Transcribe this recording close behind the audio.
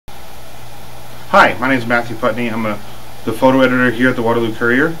Hi, my name is Matthew Putney. I'm the photo editor here at the Waterloo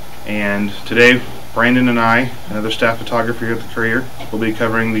Courier, and today Brandon and I, another staff photographer here at the Courier, will be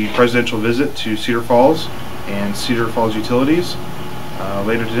covering the presidential visit to Cedar Falls and Cedar Falls Utilities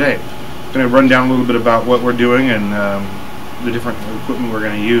later today. I'm going to run down a little bit about what we're doing and the different equipment we're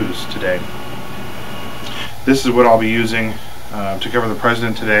going to use today. This is what I'll be using to cover the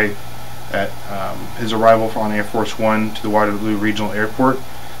President today at his arrival on Air Force One to the Waterloo Regional Airport.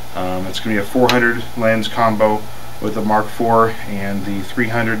 It's going to be a 400 lens combo with a Mark IV and the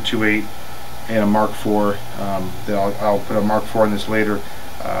 300 2.8 and a Mark IV that I'll put a Mark IV on this later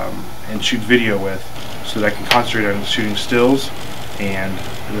and shoot video with, so that I can concentrate on shooting stills and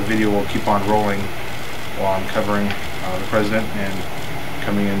the video will keep on rolling while I'm covering the President and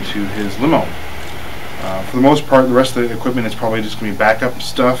coming into his limo. For the most part, the rest of the equipment is probably just going to be backup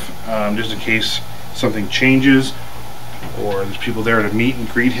stuff, just in case something changes or there's people there to meet and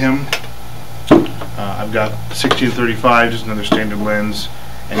greet him. I've got 16-35, just another standard lens,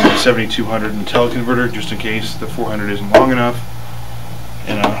 and a 7200 and teleconverter just in case the 400 isn't long enough,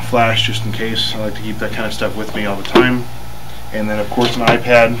 and a flash just in case. I like to keep that kind of stuff with me all the time. And then of course an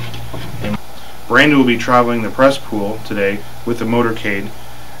iPad. And Brandon will be traveling the press pool today with the motorcade,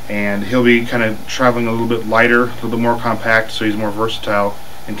 and he'll be kind of traveling a little bit lighter, a little bit more compact, so he's more versatile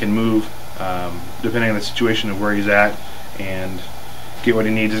and can move depending on the situation of where he's at and get what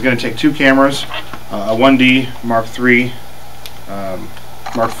he needs. He's going to take two cameras, a 1D Mark III,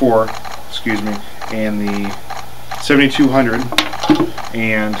 Mark IV, excuse me, and the 7200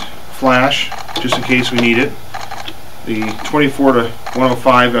 and flash just in case we need it. The 24 to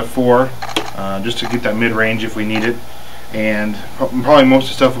 105 f4 just to get that mid-range if we need it. And probably most of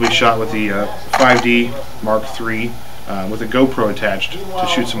the stuff will be shot with the 5D Mark III with a GoPro attached to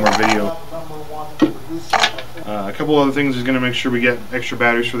shoot some more video. A couple other things is going to make sure we get extra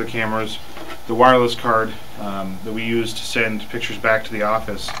batteries for the cameras, the wireless card that we use to send pictures back to the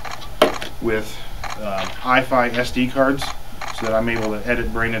office, with hi-fi SD cards so that I'm able to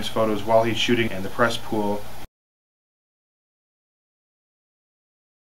edit Brandon's photos while he's shooting in the press pool